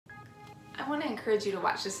I want to encourage you to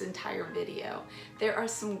watch this entire video. There are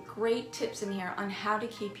some great tips in here on how to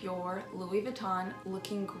keep your Louis Vuitton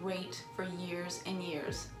looking great for years and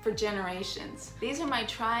years, for generations. These are my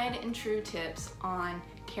tried and true tips on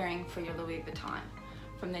caring for your Louis Vuitton.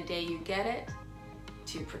 From the day you get it,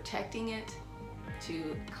 to protecting it,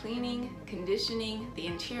 to cleaning, conditioning, the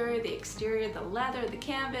interior, the exterior, the leather, the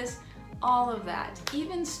canvas, all of that,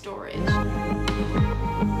 even storage.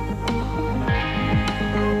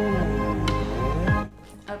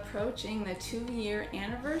 Approaching the 2-year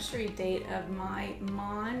anniversary date of my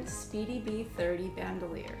Mon Speedy B30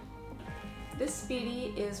 bandolier. This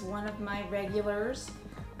Speedy is one of my regulars.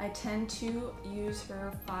 I tend to use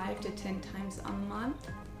her 5 to 10 times a month.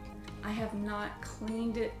 I have not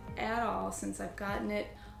cleaned it at all since I've gotten it.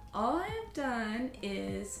 All I have done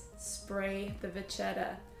is spray the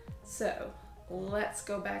Vachetta. So let's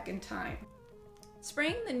go back in time.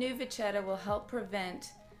 Spraying the new Vachetta will help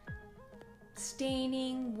prevent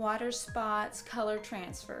staining, water spots, color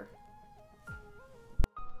transfer.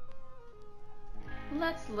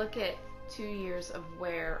 Let's look at 2 years of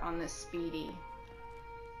wear on this Speedy.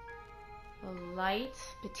 The light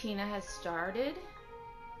patina has started.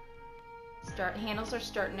 Handles are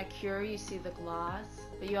starting to cure. You see the gloss,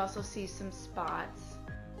 but you also see some spots.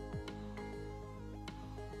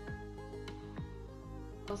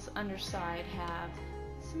 This underside have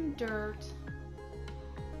some dirt.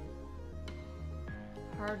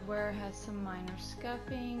 Hardware has some minor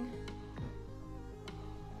scuffing.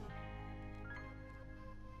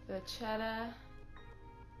 Vachetta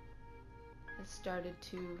has started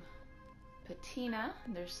to patina.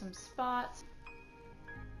 There's some spots.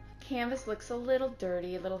 Canvas looks a little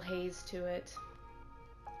dirty, a little haze to it.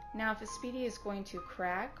 Now if a Speedy is going to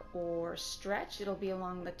crack or stretch, it'll be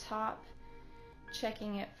along the top,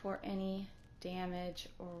 checking it for any damage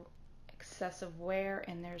or excessive wear,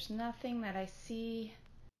 and there's nothing that I see.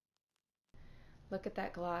 Look at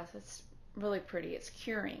that gloss, it's really pretty, it's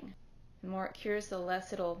curing. The more it cures, the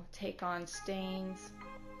less it'll take on stains.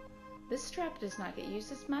 This strap does not get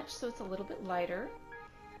used as much, so it's a little bit lighter.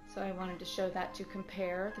 So I wanted to show that to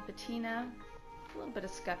compare. The patina, a little bit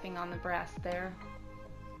of scuffing on the brass there.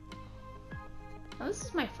 Now this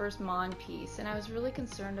is my first Mon piece, and I was really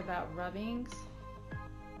concerned about rubbings.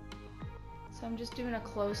 So I'm just doing a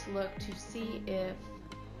close look to see if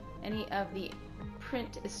any of the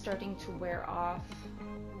print is starting to wear off.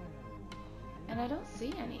 And I don't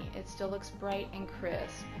see any. It still looks bright and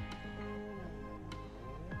crisp.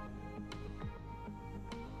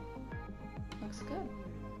 Looks good.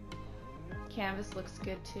 Canvas looks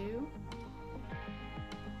good too.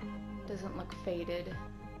 Doesn't look faded.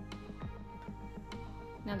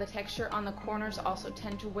 Now the texture on the corners also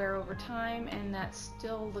tend to wear over time, and that's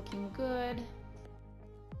still looking good.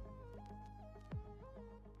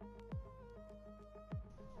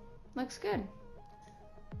 Looks good.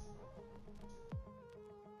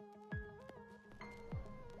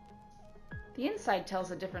 The inside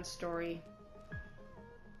tells a different story.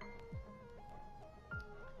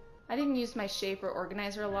 I didn't use my shaper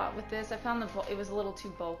organizer a lot with this. I found it was a little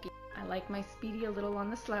too bulky. I like my Speedy a little on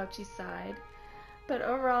the slouchy side. But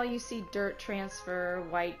overall you see dirt transfer,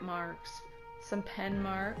 white marks, some pen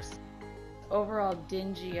marks. Overall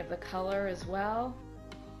dingy of the color as well.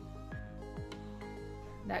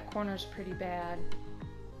 That corner's pretty bad.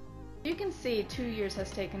 You can see 2 years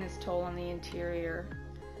has taken its toll on the interior.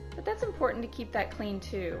 But that's important to keep that clean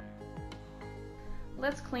too.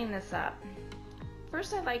 Let's clean this up.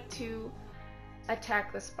 First, I like to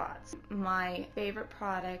attack the spots. My favorite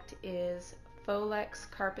product is Folex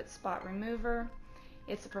Carpet Spot Remover.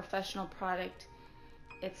 It's a professional product.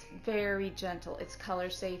 It's very gentle. It's color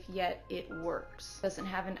safe, yet it works. It doesn't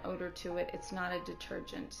have an odor to it. It's not a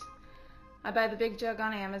detergent. I buy the big jug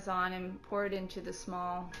on Amazon and pour it into the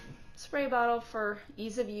small spray bottle for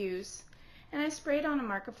ease of use. And I spray it on a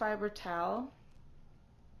microfiber towel.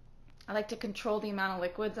 I like to control the amount of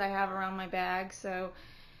liquids I have around my bag, so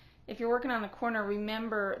if you're working on the corner,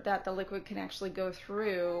 remember that the liquid can actually go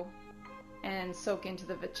through and soak into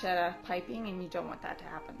the Vachetta piping, and you don't want that to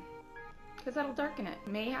happen because that'll darken it.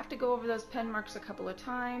 You may have to go over those pen marks a couple of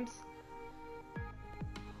times,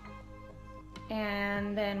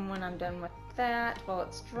 and then when I'm done with that, while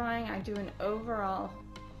it's drying, I do an overall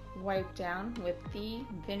wipe down with the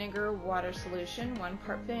vinegar water solution. 1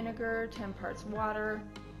 part vinegar, 10 parts water.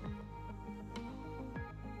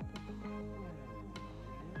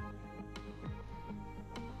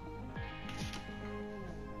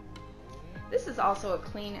 This is also a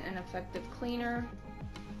clean and effective cleaner.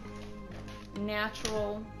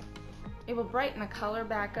 Natural. It will brighten the color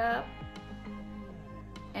back up,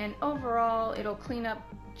 and overall it'll clean up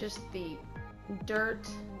just the dirt.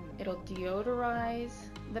 It'll deodorize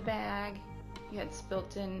the bag. You had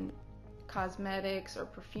spilt in cosmetics or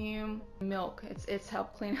perfume. Milk, it's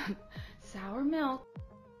helped clean up sour milk.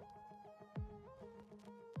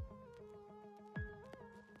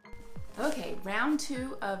 Okay, round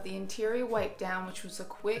 2 of the interior wipe down, which was a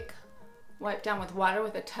quick wipe down with water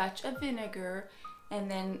with a touch of vinegar, and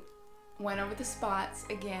then went over the spots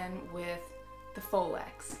again with the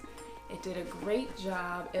Folex. It did a great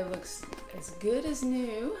job. It looks as good as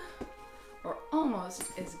new, or almost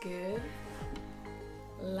as good,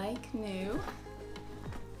 like new.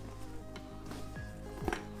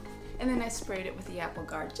 And then I sprayed it with the Apple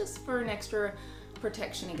Guard just for an extra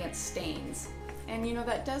protection against stains. And you know,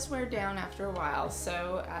 that does wear down after a while,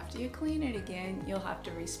 so after you clean it again, you'll have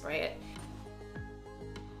to respray it.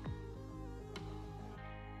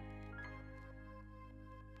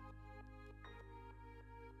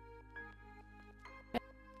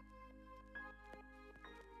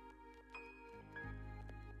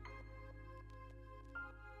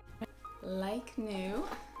 Like new.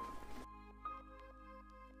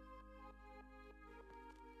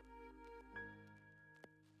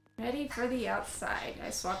 Ready for the outside.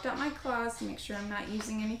 I swapped out my cloths to make sure I'm not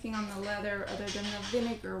using anything on the leather other than the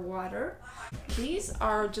vinegar water. These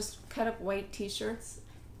are just cut up white t-shirts,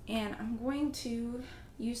 and I'm going to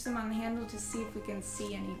use them on the handle to see if we can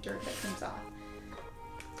see any dirt that comes off.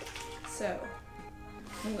 So,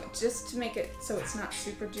 just to make it so it's not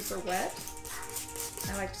super duper wet,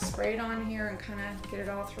 I like to spray it on here and kind of get it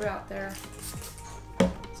all throughout there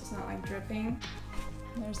so it's not like dripping.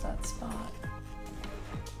 There's that spot.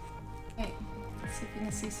 Okay, let's see if you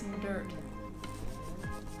can see some dirt.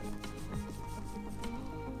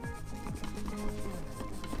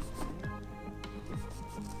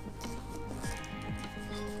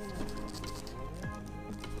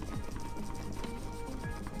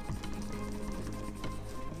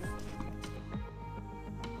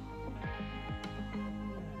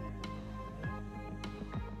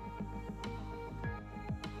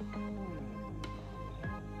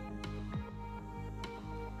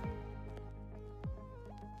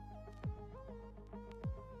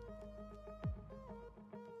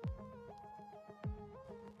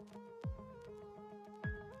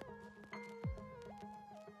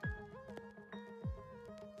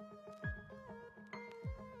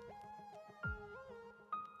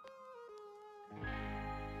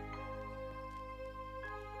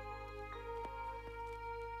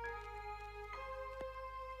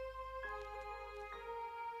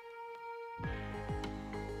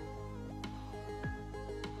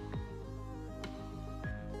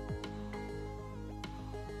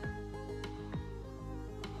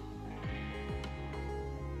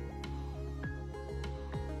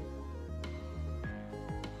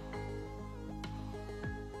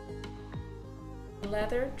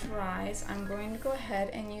 Leather dries, I'm going to go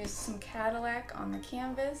ahead and use some Cadillac on the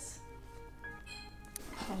canvas.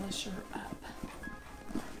 Polish her up.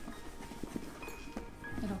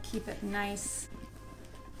 It'll keep it nice,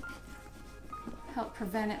 help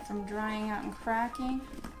prevent it from drying out and cracking,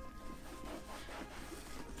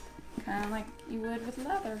 kind of like you would with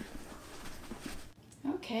leather.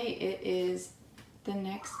 Okay, it is the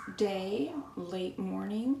next day, late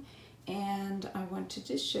morning, and I want to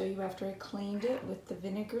just show you after I cleaned it with the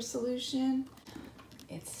vinegar solution.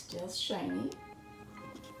 It's still shiny.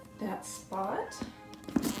 That spot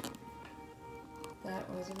that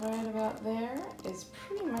was right about there is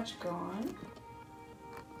pretty much gone.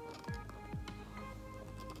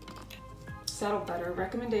 Saddle butter,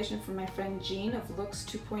 recommendation from my friend Jean of Looks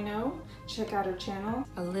 2.0. Check out her channel.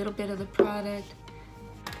 A little bit of the product.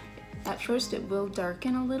 At first it will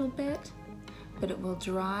darken a little bit, but it will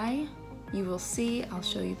dry. You will see, I'll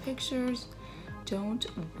show you pictures. Don't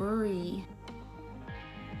worry.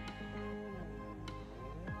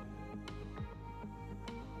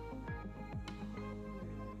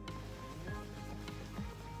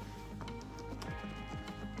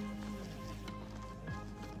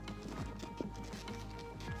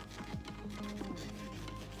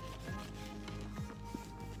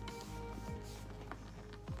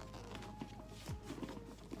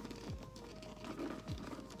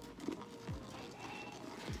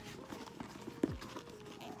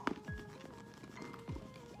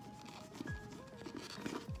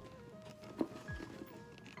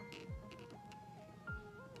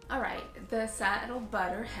 Alright, the saddle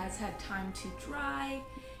butter has had time to dry,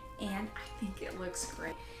 and I think it looks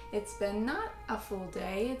great. It's been not a full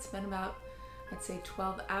day, it's been about, I'd say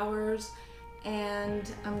 12 hours,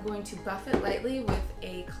 and I'm going to buff it lightly with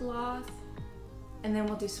a cloth, and then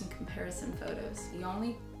we'll do some comparison photos. The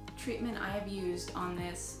only treatment I have used on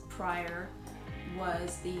this prior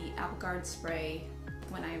was the Avantgarde spray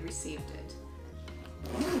when I received it.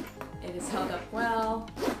 It has held up well.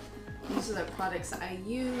 These are the products I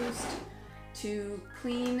used to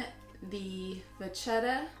clean the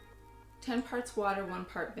Vachetta. 10 parts water, 1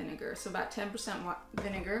 part vinegar, so about 10%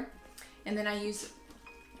 vinegar. And then I use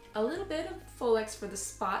a little bit of Folex for the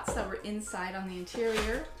spots that were inside on the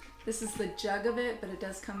interior. This is the jug of it, but it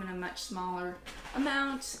does come in a much smaller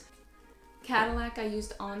amount. Cadillac I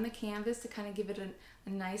used on the canvas to kind of give it a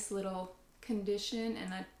nice little condition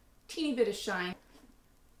and a teeny bit of shine.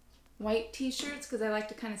 White t-shirts because I like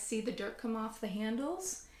to kind of see the dirt come off the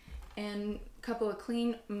handles. And a couple of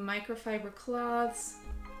clean microfiber cloths.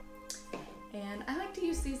 And I like to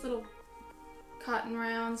use these little cotton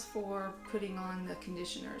rounds for putting on the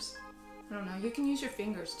conditioners. I don't know, you can use your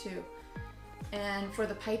fingers too. And for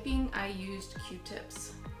the piping, I used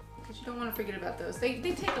Q-tips because you don't want to forget about those. They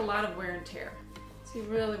take a lot of wear and tear, so you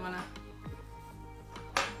really want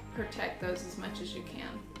to protect those as much as you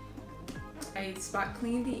can. I spot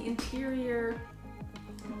cleaned the interior,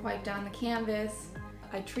 wiped down the canvas.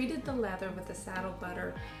 I treated the leather with the saddle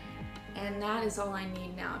butter, and that is all I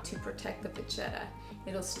need now to protect the Vachetta.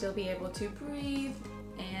 It'll still be able to breathe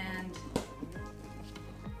and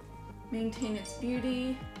maintain its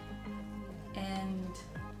beauty and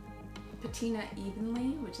patina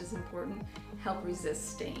evenly, which is important, help resist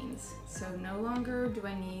stains. So no longer do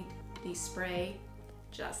I need the spray,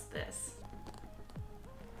 just this.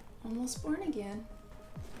 Almost born again.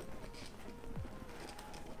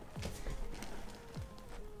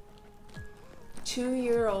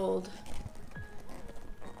 Two-year-old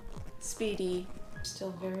Speedy,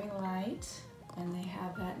 still very light, and they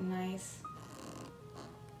have that nice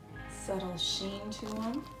subtle sheen to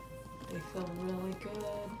them. They feel really good.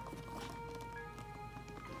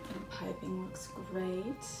 The piping looks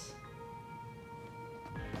great.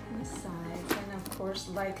 The sides, and of course,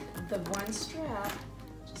 like the one strap,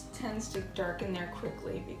 just tends to darken there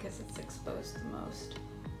quickly because it's exposed the most.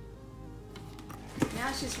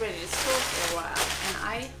 Now she's ready to store for a while, and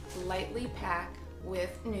I lightly pack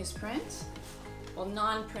with newsprint, well,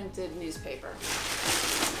 non-printed newspaper.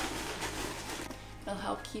 It'll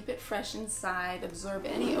help keep it fresh inside, absorb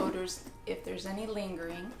any odors if there's any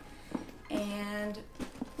lingering, and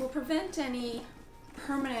will prevent any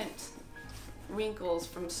permanent wrinkles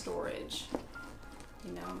from storage,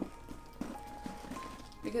 you know,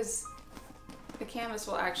 because the canvas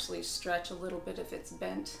will actually stretch a little bit if it's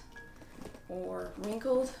bent or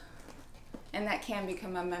wrinkled, and that can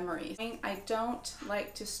become a memory. I don't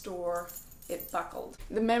like to store it buckled.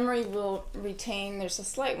 The memory will retain, there's a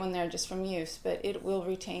slight one there just from use, but it will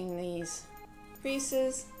retain these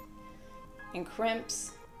creases and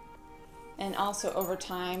crimps, and also over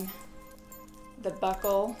time the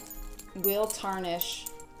buckle will tarnish,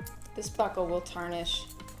 this buckle will tarnish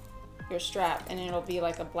your strap, and it'll be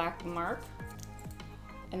like a black mark,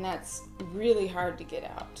 and that's really hard to get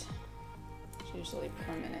out. It's usually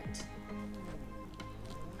permanent.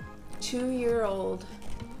 Two-year-old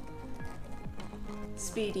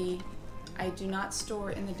Speedy, I do not store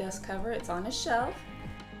in the dust cover, it's on a shelf.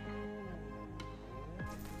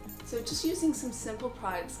 So just using some simple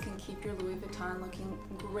products can keep your Louis Vuitton looking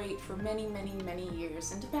great for many, many, many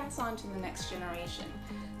years, and to pass on to the next generation.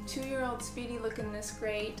 Two-year-old Speedy looking this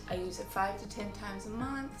great. I use it 5 to 10 times a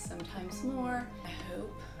month, sometimes more. I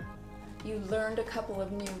hope you learned a couple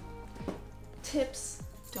of new tips.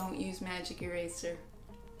 Don't use magic eraser.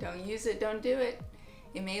 Don't use it, don't do it.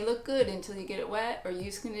 It may look good until you get it wet or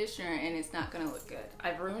use conditioner, and it's not gonna look good.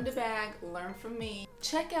 I've ruined a bag, learn from me.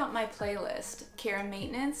 Check out my playlist, Care and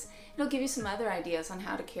Maintenance. It'll give you some other ideas on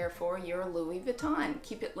how to care for your Louis Vuitton.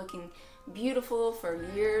 Keep it looking beautiful for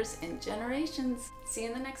years and generations. See you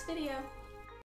in the next video.